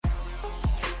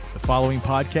The following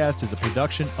podcast is a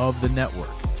production of the network.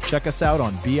 Check us out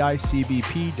on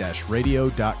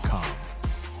bicbp-radio.com.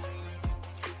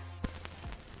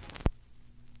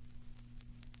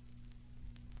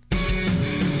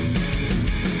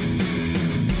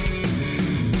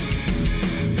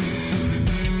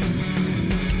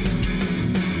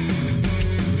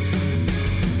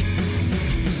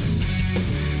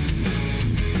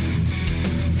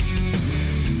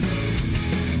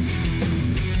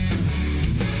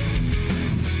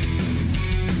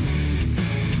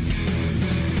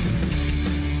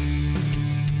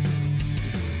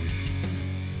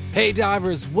 Hey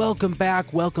divers, welcome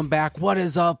back. What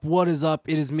is up?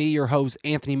 It is me, your host,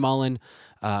 Anthony Mullen.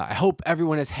 I hope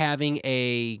everyone is having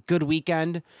a good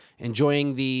weekend,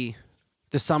 enjoying the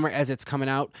summer as it's coming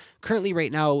out. Currently,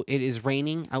 right now, it is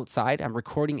raining outside. I'm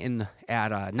recording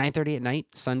at 9:30 at night,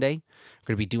 Sunday. I'm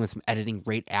going to be doing some editing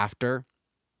right after.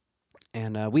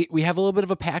 And we have a little bit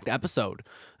of a packed episode.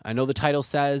 I know the title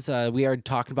says we are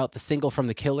talking about the single from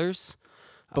The Killers.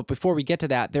 But before we get to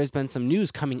that, there's been some news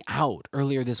coming out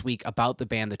earlier this week about the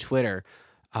band The Twitter,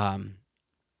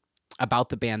 about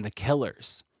the band The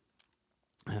Killers.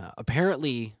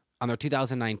 Apparently, on their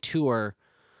 2009 tour,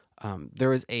 there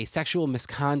was a sexual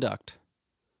misconduct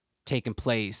taking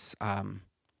place on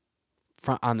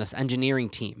this engineering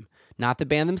team. Not the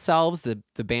band themselves.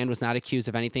 The band was not accused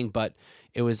of anything, but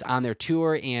it was on their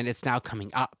tour, and it's now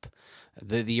coming up.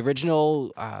 The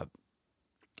original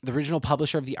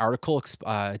publisher of the article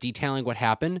detailing what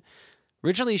happened,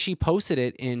 originally she posted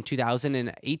it in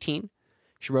 2018.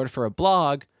 She wrote it for a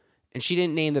blog, and she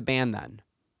didn't name the band then.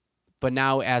 But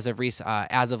now, as of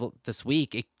this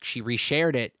week, she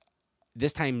reshared it,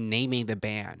 this time naming the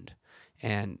band.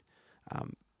 And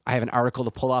I have an article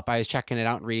to pull up. I was checking it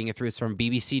out and reading it through. It's from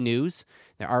BBC News.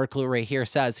 The article right here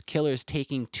says, Killers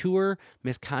taking tour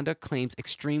misconduct claims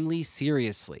extremely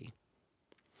seriously.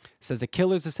 Says the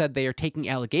Killers have said they are taking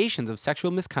allegations of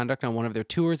sexual misconduct on one of their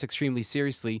tours extremely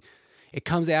seriously. It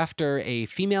comes after a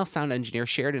female sound engineer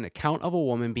shared an account of a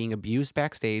woman being abused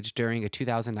backstage during a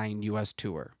 2009 U.S.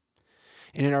 tour.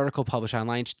 In an article published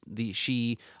online,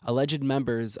 she alleged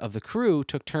members of the crew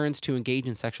took turns to engage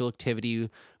in sexual activity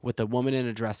with the woman in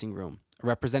a dressing room. A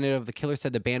representative of the Killers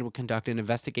said the band would conduct an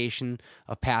investigation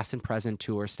of past and present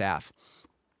tour staff.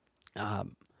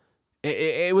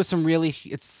 It was some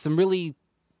really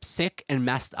sick and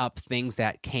messed up things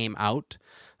that came out.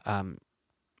 I'm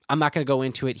not going to go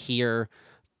into it here,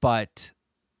 but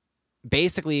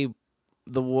basically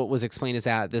what was explained is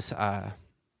that this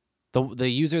the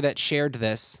user that shared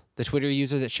this, the Twitter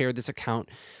user that shared this account,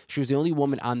 she was the only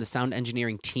woman on the sound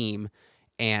engineering team,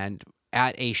 and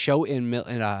at a show in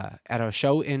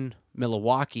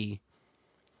Milwaukee,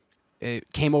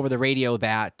 it came over the radio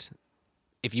that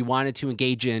if you wanted to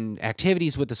engage in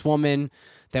activities with this woman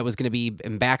that was going to be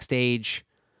in backstage,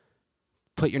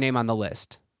 put your name on the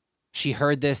list. She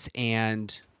heard this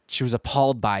and she was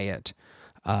appalled by it.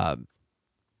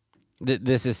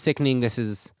 This is sickening. This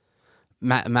is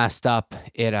messed up.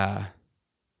 It's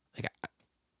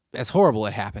horrible.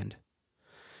 It happened.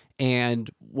 And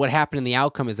what happened in the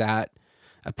outcome is that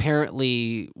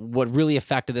apparently what really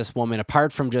affected this woman,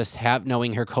 apart from just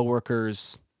knowing her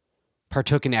coworkers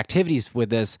partook in activities with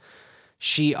this,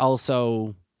 she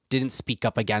also didn't speak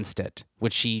up against it,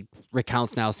 which she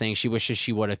recounts now, saying she wishes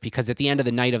she would have, because at the end of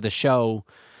the night of the show,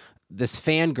 this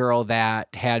fangirl that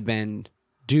had been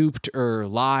duped or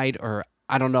lied, or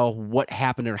I don't know what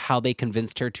happened or how they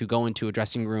convinced her to go into a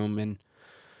dressing room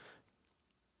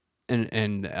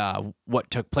and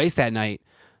what took place that night.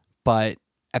 But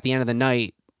at the end of the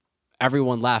night,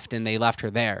 everyone left and they left her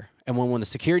there. And when the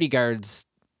security guards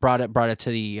brought it to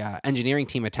the engineering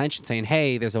team attention, saying,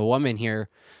 hey, there's a woman here.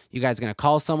 You guys going to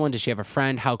call someone? Does she have a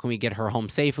friend? How can we get her home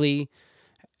safely?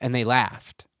 And they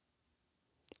laughed.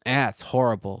 That's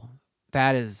horrible.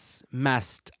 That is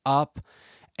messed up.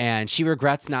 And she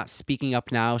regrets not speaking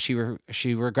up now. She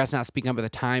regrets not speaking up at the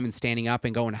time and standing up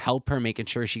and going to help her, making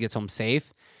sure she gets home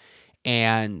safe.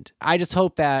 And I just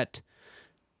hope that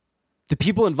the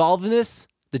people involved in this,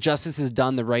 the justice is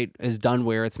done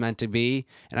where it's meant to be.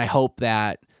 And I hope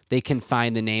that they can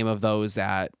find the name of those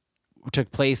that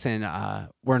took place and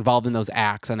were involved in those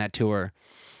acts on that tour.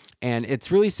 And it's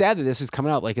really sad that this is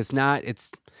coming out. Like, it's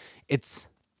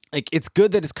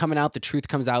good that it's coming out. The truth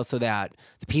comes out so that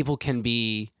the people can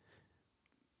be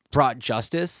brought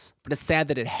justice, but it's sad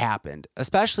that it happened,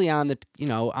 especially on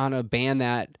on a band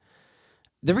that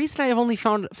the reason I have only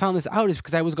found this out is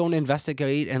because I was going to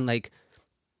investigate, and the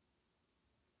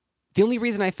only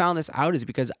reason I found this out is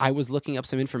because I was looking up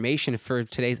some information for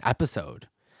today's episode.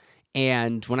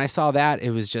 And when I saw that,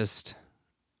 it was just,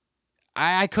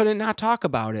 I couldn't not talk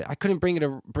about it. I couldn't bring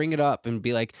it up and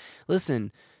be like,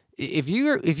 listen, if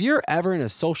you're ever in a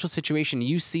social situation,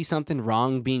 you see something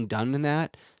wrong being done in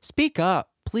that, speak up,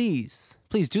 please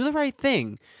do the right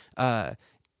thing. I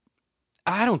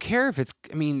don't care if it's,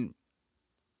 I mean,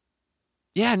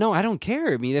 yeah, no, I don't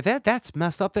care. I mean, if that's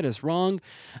messed up, that is wrong.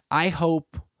 I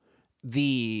hope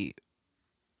the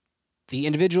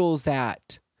individuals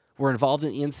that were involved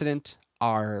in the incident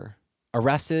are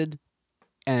arrested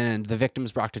and the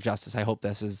victims brought to justice. I hope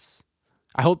this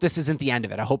isn't the end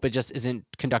of it. I hope it just isn't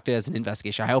conducted as an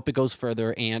investigation. I hope it goes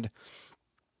further, and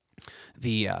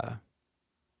I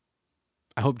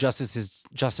hope justice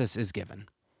is given.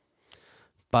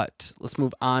 But let's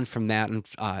move on from that, and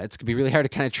it's going to be really hard to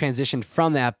kind of transition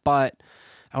from that, but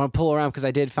I want to pull around because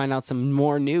I did find out some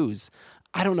more news.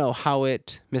 I don't know how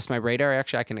it missed my radar.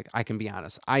 Actually, I can be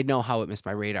honest. I know how it missed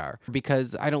my radar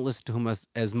because I don't listen to him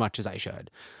as much as I should.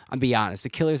 I'll be honest. The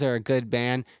Killers are a good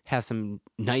band, have some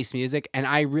nice music, and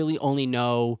I really only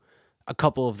know a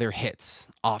couple of their hits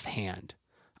offhand.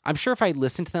 I'm sure if I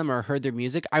listened to them or heard their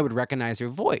music, I would recognize their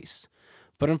voice.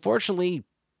 But unfortunately,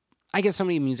 I get so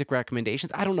many music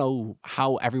recommendations. I don't know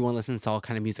how everyone listens to all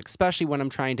kind of music, especially when I'm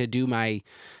trying to do my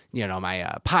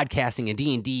podcasting and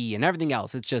D&D and everything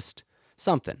else. It's just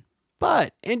something.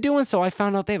 But in doing so, I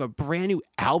found out they have a brand new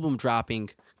album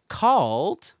dropping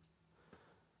called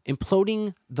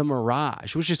Imploding the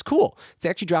Mirage, which is cool. It's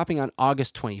actually dropping on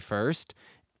August 21st.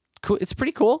 Cool. It's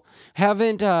pretty cool.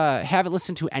 Haven't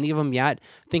listened to any of them yet.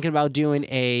 Thinking about doing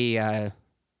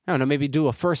maybe do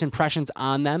a first impressions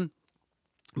on them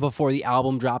before the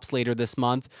album drops later this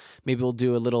month. Maybe we'll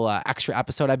do a little extra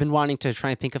episode. I've been wanting to try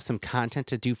and think of some content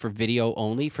to do for video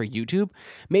only for YouTube.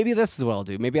 Maybe this is what I'll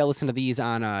do. Maybe I'll listen to these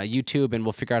on YouTube and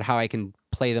we'll figure out how I can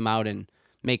play them out and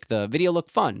make the video look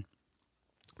fun.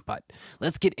 But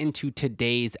let's get into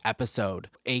today's episode.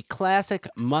 A classic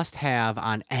must-have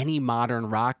on any modern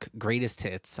rock greatest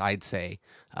hits, I'd say,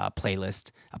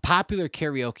 playlist. A popular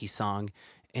karaoke song,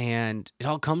 and it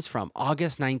all comes from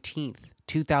August 19th.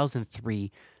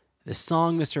 2003, the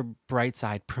song Mr.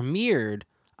 Brightside premiered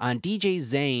on DJ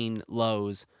Zane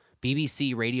Lowe's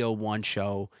BBC Radio 1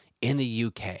 show in the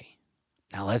UK.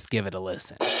 Now let's give it a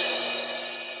listen.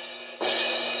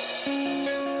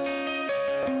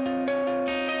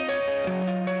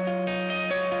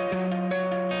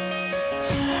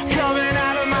 Coming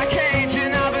out of my cage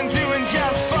and I've been doing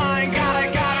just fine. Gotta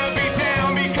be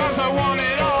down because I want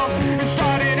it all. It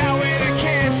started out with a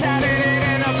kiss, how did it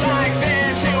end up like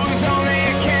this? It was only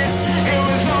a kiss,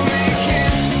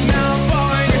 Now I'm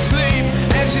falling asleep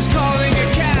and she's calling a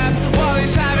cab while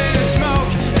he's having a smoke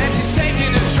and she's taking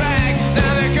a drag.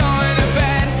 Now they're going to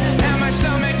bed and my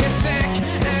stomach is sick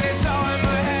and it's all in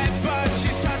my head, but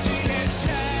she's touching his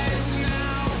chest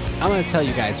now. I'm gonna tell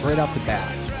you guys right off the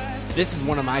bat, this is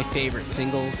one of my favorite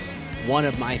singles, one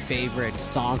of my favorite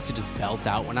songs to just belt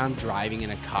out when I'm driving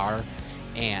in a car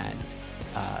and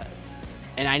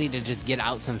I need to just get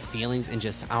out some feelings and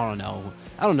just, I don't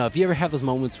know. If you ever have those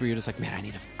moments where you're just like, man,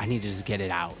 I need to just get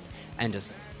it out and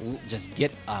just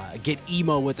get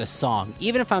emo with a song.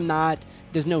 Even if I'm not,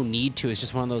 there's no need to. It's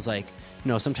just one of those like,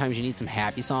 sometimes you need some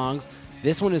happy songs.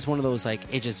 This one is one of those like,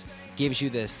 it just gives you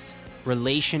this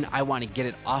relation. I want to get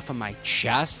it off of my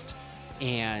chest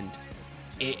and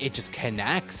it just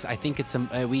connects. I think it's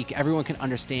everyone can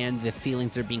understand the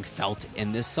feelings that are being felt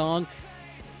in this song.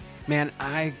 Man,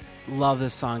 I love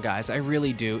this song, guys. I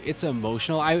really do. It's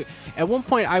emotional. At one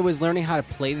point I was learning how to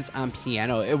play this on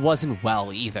piano. It wasn't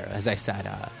well either, as I said.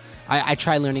 I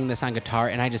tried learning this on guitar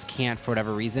and I just can't, for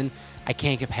whatever reason. I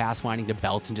can't get past wanting to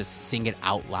belt and just sing it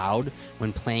out loud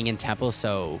when playing in tempo.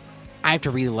 So I have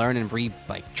to relearn and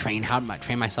train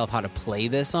myself how to play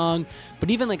this song.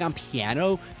 But even like on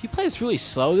piano, if you play this really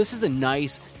slow, this is a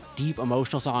nice, deep,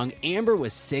 emotional song. Amber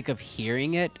was sick of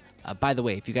hearing it. By the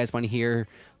way, if you guys want to hear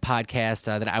podcast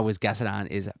that I was guesting on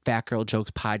is Fat Girl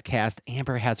Jokes Podcast.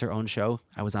 Amber has her own show.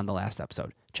 I was on the last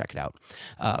episode. Check it out.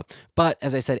 But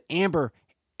as I said, Amber,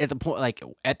 at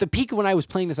the peak when I was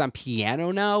playing this on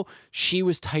piano now, she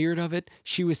was tired of it.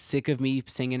 She was sick of me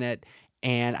singing it.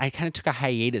 And I kind of took a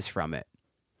hiatus from it.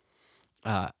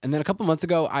 And then a couple months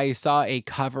ago, I saw a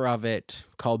cover of it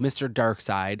called Mr.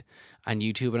 Darkside on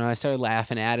YouTube. And I started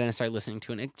laughing at it and I started listening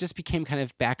to it. And it just became kind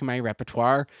of back in my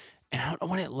repertoire. And I don't know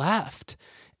when it left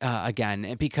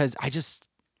again. Because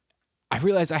I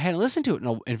realized I hadn't listened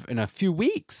to it in a few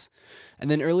weeks. And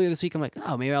then earlier this week, I'm like,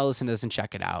 oh, maybe I'll listen to this and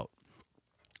check it out.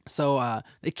 So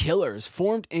the Killers,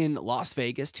 formed in Las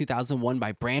Vegas, 2001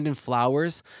 by Brandon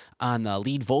Flowers on the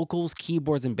lead vocals,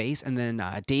 keyboards, and bass, and then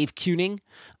Dave Kuning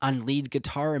on lead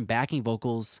guitar and backing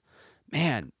vocals.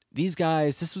 Man, these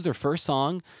guys, this was their first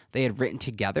song they had written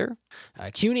together.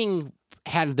 Kuning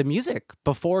had the music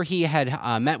before he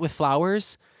had met with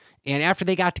Flowers. And after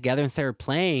they got together and started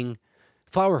playing,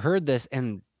 Flower heard this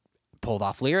and pulled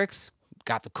off lyrics,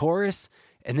 got the chorus,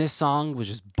 and this song was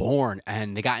just born.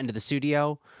 And they got into the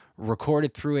studio,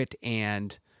 recorded through it,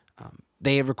 and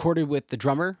they had recorded with the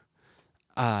drummer,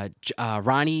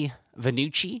 Ronnie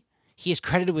Vannucci. He is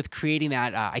credited with creating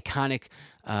that iconic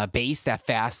bass, that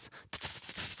fast.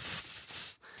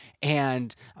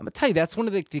 And I'm going to tell you, that's one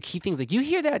of the key things. Like, you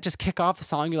hear that just kick off the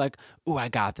song, you're like, ooh, I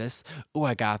got this. Ooh,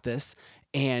 I got this.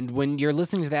 And when you're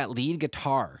listening to that lead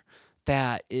guitar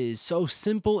that is so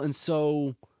simple and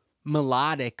so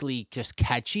melodically just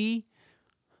catchy,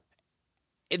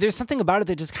 there's something about it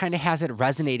that just kind of has it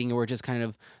resonating, or just kind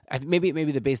of, maybe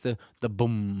the bass, the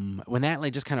boom, when that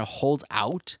like just kind of holds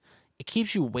out, it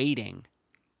keeps you waiting.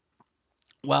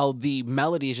 Well, the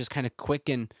melody is just kind of quick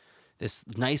and this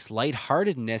nice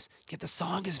lightheartedness, yet the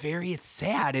song is it's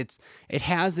sad. It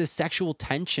has this sexual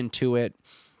tension to it.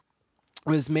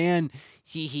 This man,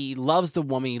 he loves the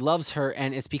woman, he loves her,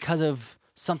 and it's because of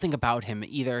something about him,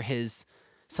 either his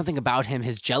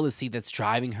jealousy that's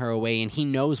driving her away, and he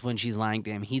knows when she's lying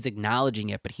to him. He's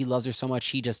acknowledging it, but he loves her so much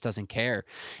he just doesn't care,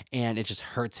 and it just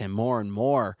hurts him more and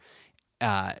more.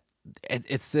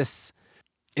 It's this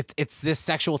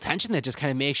sexual tension that just kind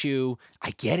of makes you,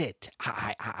 I get it.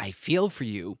 I feel for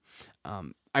you.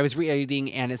 I was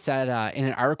reading, and it said in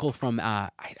an article from, I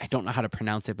don't know how to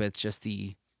pronounce it, but it's just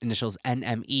the initials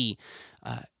NME.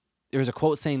 There was a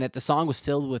quote saying that the song was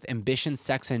filled with ambition,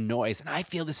 sex, and noise. And I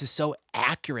feel this is so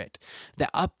accurate. The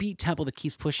upbeat tempo that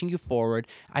keeps pushing you forward.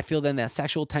 I feel then that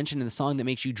sexual tension in the song that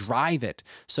makes you drive it.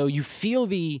 So you feel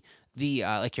the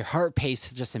like your heart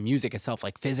pace, just the music itself,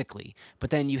 like physically, but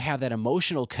then you have that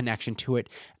emotional connection to it,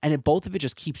 and both of it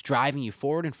just keeps driving you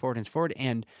forward and forward and forward.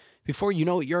 And before you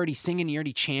know it, you're already singing, you're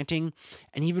already chanting.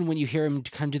 And even when you hear him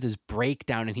come to this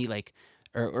breakdown, and he like,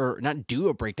 or not do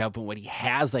a breakdown, but when he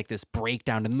has like this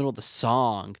breakdown in the middle of the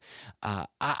song,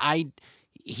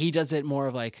 he does it more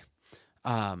of like,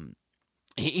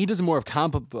 he does more of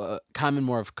common,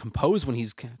 more of compose when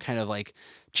he's kind of like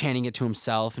chanting it to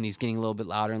himself, and he's getting a little bit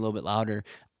louder and a little bit louder.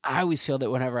 I always feel that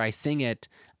whenever I sing it,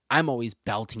 I'm always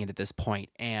belting it at this point,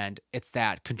 and it's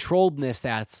that controlledness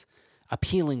that's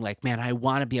appealing. Like, man, I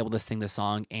want to be able to sing this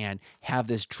song and have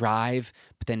this drive,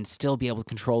 but then still be able to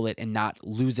control it and not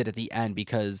lose it at the end,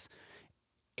 because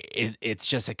it's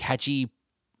just a catchy.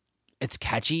 It's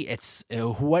catchy. It's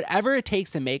whatever it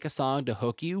takes to make a song to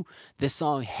hook you. This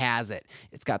song has it.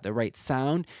 It's got the right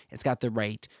sound. It's got the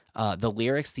right the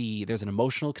lyrics. There's an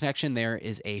emotional connection. There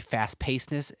is a fast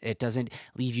pacedness. It doesn't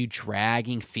leave you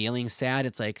dragging, feeling sad.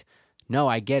 It's like, no,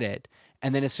 I get it.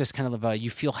 And then it's just kind of you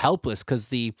feel helpless, because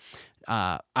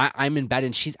I'm in bed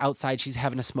and she's outside. She's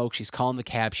having a smoke. She's calling the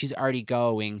cab. She's already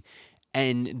going,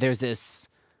 and there's this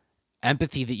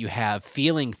empathy that you have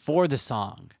feeling for the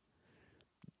song.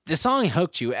 The song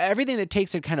hooked you. Everything that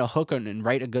takes to kind of hook and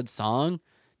write a good song,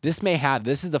 this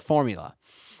is the formula.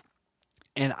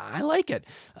 And I like it.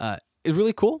 It's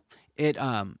really cool.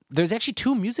 There's actually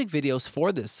 2 music videos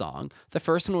for this song. The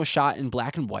first one was shot in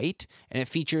black and white, and it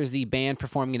features the band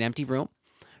performing in an empty room.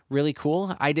 Really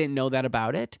cool. I didn't know that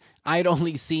about it. I'd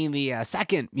only seen the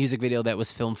second music video that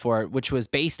was filmed for it, which was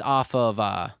based off of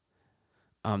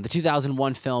the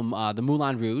 2001 film, The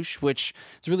Moulin Rouge, which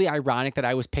is really ironic that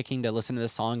I was picking to listen to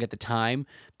this song at the time,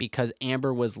 because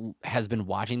Amber has been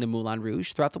watching The Moulin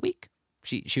Rouge throughout the week.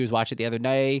 She was watching it the other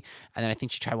day, and then I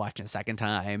think she tried watching it a second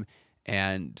time,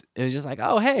 and it was just like,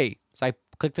 oh, hey. So I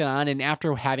clicked it on, and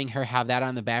after having her have that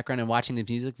on the background and watching the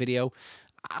music video,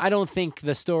 I don't think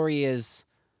the story is...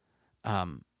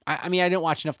 I mean, I didn't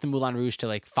watch enough of the Moulin Rouge to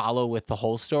like follow with the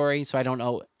whole story, so I don't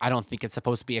know. I don't think it's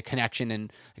supposed to be a connection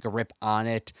and like a rip on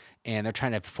it, and they're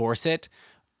trying to force it.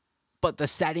 But the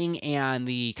setting and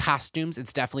the costumes,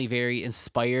 it's definitely very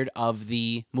inspired of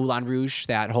the Moulin Rouge.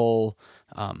 That whole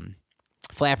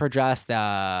flapper dress,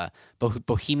 the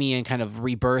bohemian kind of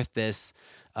rebirth, this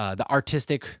the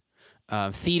artistic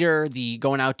theater, the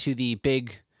going out to the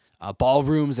big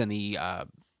ballrooms and the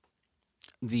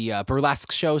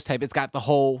burlesque shows type. It's got the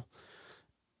whole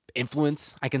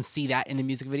influence. I can see that in the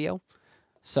music video.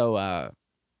 So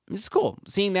it's cool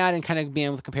seeing that and kind of being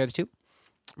able to compare the two.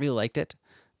 Really liked it.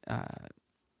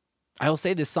 I will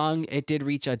say this song, it did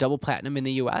reach a double platinum in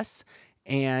the US.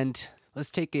 And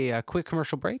let's take a quick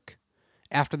commercial break.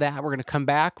 After that, we're going to come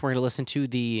back. We're going to listen to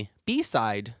the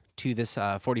B-side to this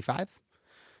 45.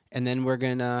 And then we're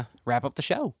going to wrap up the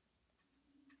show.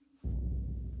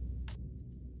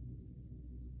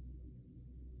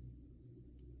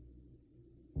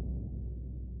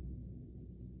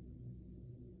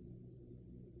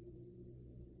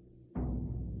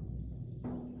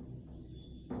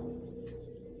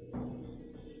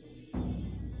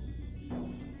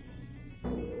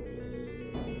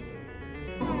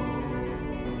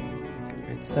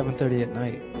 It's 7:30 at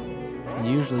night, and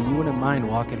usually you wouldn't mind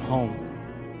walking home,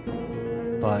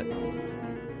 but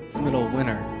it's the middle of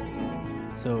winter,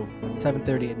 so at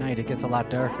 7:30 at night it gets a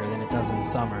lot darker than it does in the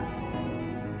summer.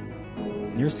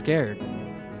 You're scared.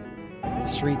 The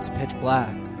street's pitch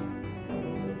black.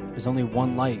 There's only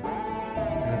one light,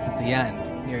 and it's at the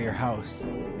end, near your house.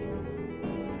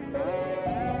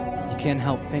 You can't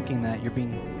help thinking that you're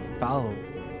being followed,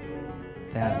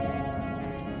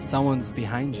 that someone's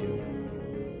behind you,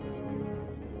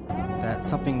 that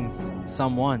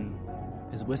someone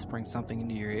is whispering something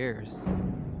into your ears.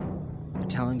 They're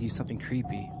telling you something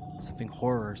creepy, something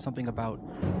horror, something about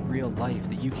real life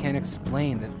that you can't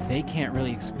explain, that they can't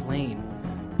really explain,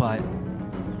 but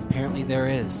apparently there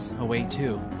is a way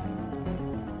to.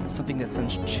 Something that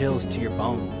sends chills to your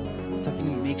bone, something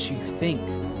that makes you think,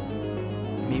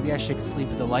 maybe I should sleep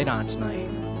with the light on tonight.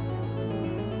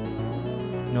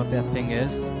 You know what that thing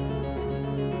is?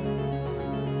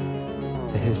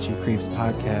 The History Creeps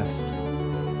podcast,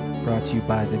 brought to you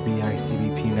by the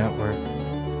BICBP Network.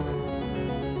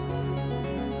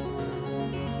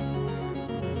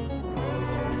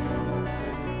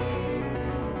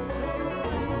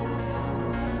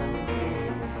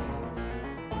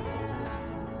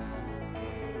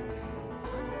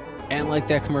 And like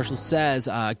that commercial says,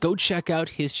 go check out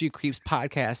History Creeps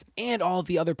podcast and all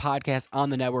the other podcasts on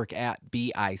the network at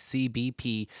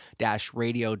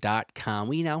bicbp-radio.com.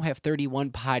 We now have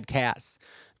 31 podcasts.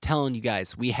 Telling you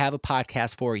guys, we have a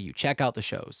podcast for you. Check out the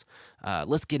shows.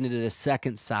 Let's get into the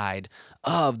second side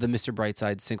of the Mr.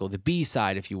 Brightside single, the B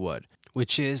side, if you would,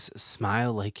 which is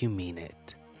Smile Like You Mean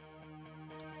It.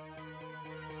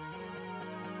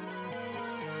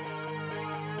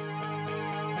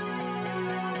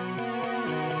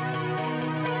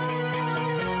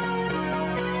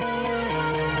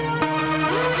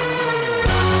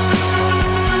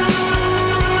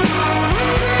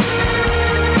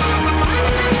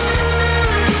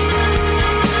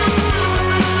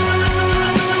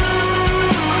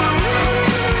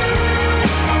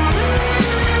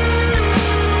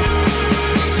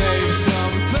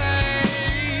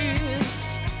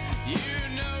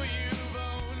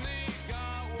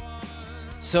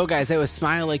 So, guys, that was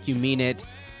Smile Like You Mean It.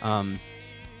 I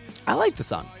like the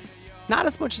song. Not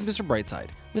as much as Mr. Brightside.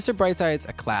 Mr. Brightside's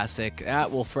a classic.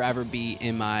 That will forever be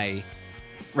in my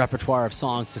repertoire of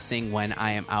songs to sing when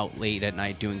I am out late at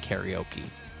night doing karaoke.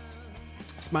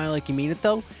 Smile Like You Mean It,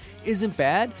 though, isn't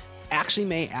bad. Actually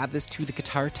may add this to the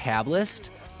guitar tab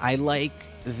list. I like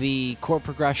the chord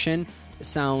progression. It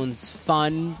sounds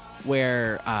fun,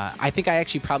 where I think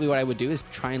probably what I would do is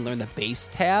try and learn the bass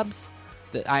tabs.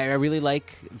 I really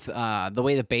like the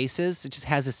way the bass is. It just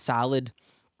has a solid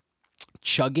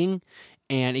chugging,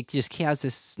 and it just has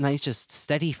this nice, just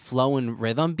steady flow and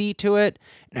rhythm beat to it,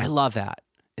 and I love that.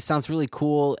 It sounds really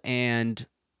cool, and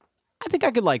I think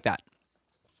I could like that.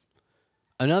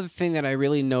 Another thing that I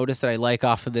really noticed that I like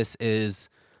off of this is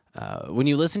when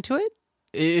you listen to it,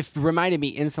 it reminded me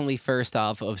instantly first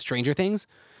off of Stranger Things.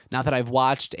 Not that I've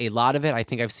watched a lot of it. I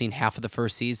think I've seen half of the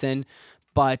first season.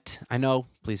 But I know,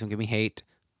 please don't give me hate.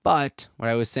 But what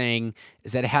I was saying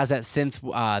is that it has that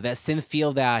synth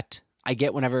feel that I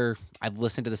get whenever I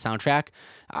listen to the soundtrack.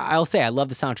 I'll say I love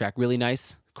the soundtrack. Really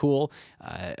nice, cool,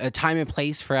 a time and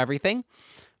place for everything,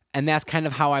 and that's kind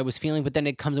of how I was feeling. But then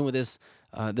it comes in with this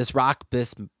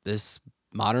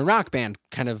modern rock band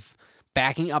kind of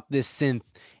backing up this synth,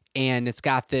 and it's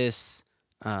got this.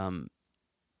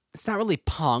 It's not really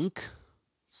punk.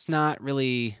 It's not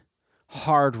really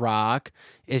hard rock.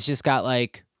 It's just got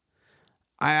like,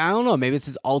 I don't know, maybe it's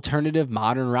this alternative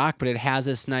modern rock, but it has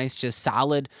this nice, just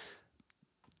solid,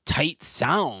 tight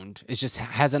sound. It just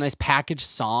has a nice packaged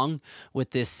song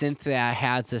with this synth that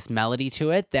has this melody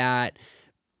to it that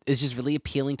is just really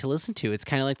appealing to listen to. It's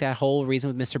kind of like that whole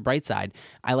reason with Mr. Brightside.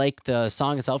 I like the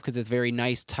song itself because it's very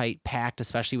nice, tight, packed,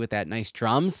 especially with that nice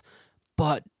drums,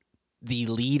 but the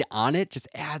lead on it just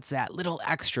adds that little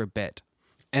extra bit.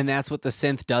 And that's what the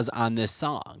synth does on this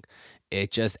song.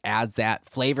 It just adds that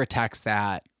flavor text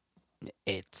that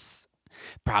it's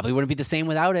probably wouldn't be the same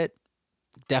without it.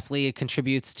 Definitely it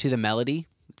contributes to the melody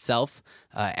itself.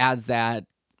 Adds that,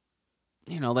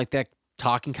 like that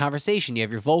talking conversation. You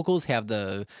have your vocals, have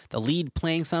the lead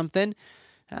playing something.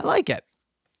 I like it.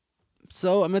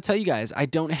 So I'm going to tell you guys, I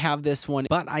don't have this one,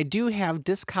 but I do have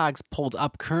Discogs pulled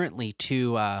up currently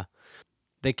to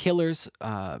The Killers'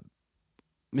 Mr.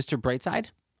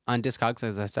 Brightside. On Discogs,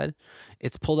 as I said.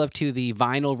 It's pulled up to the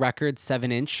Vinyl Records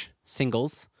 7-inch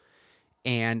singles.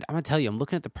 And I'm going to tell you, I'm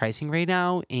looking at the pricing right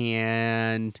now.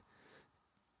 And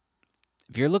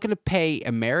if you're looking to pay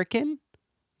American,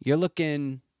 you're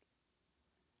looking...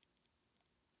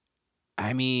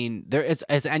 I mean,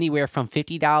 it's anywhere from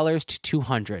 $50 to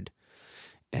 $200.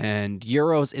 And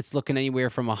euros, it's looking anywhere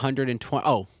from 120.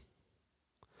 Oh,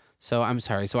 so I'm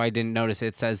sorry. So I didn't notice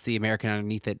it says the American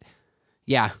underneath it.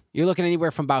 Yeah, you're looking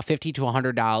anywhere from about $50 to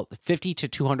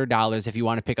 $200 if you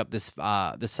want to pick up this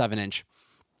 7-inch.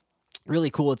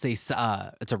 Really cool. It's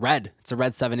a red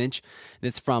 7-inch. And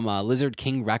it's from Lizard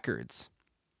King Records.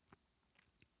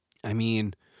 I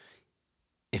mean,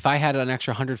 if I had an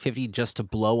extra $150 just to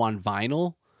blow on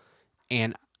vinyl,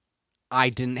 and I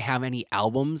didn't have any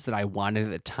albums that I wanted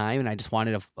at the time, and I just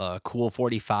wanted a cool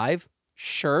 45,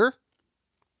 sure.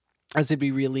 As it'd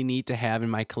be really neat to have in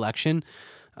my collection.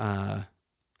 I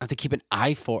have to keep an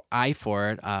eye for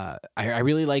it. I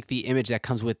really like the image that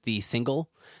comes with the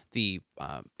single.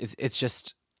 It's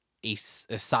just a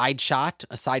side shot,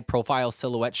 a side profile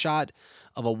silhouette shot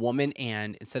of a woman,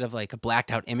 and instead of like a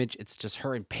blacked out image, it's just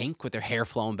her in pink with her hair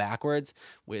flowing backwards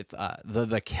with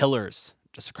the Killers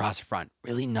just across the front.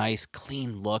 Really nice,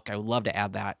 clean look. I would love to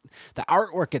add that. The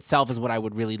artwork itself is what I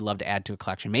would really love to add to a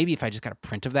collection. Maybe if I just got a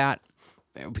print of that,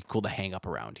 it would be cool to hang up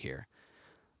around here.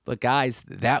 But guys,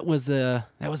 that was an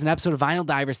episode of Vinyl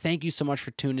Divers. Thank you so much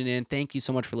for tuning in. Thank you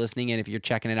so much for listening in. If you're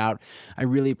checking it out, I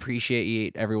really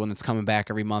appreciate everyone that's coming back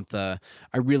every month. I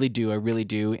really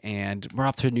do. And we're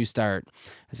off to a new start.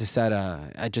 As I said,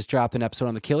 I just dropped an episode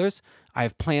on the Killers. I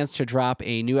have plans to drop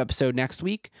a new episode next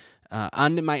week.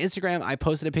 On my Instagram, I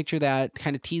posted a picture that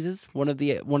kind of teases one of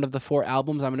the 4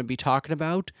 albums I'm going to be talking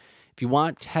about. If you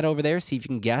want, head over there, see if you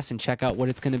can guess and check out what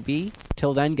it's going to be.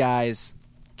 Till then, guys,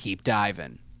 keep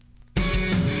diving.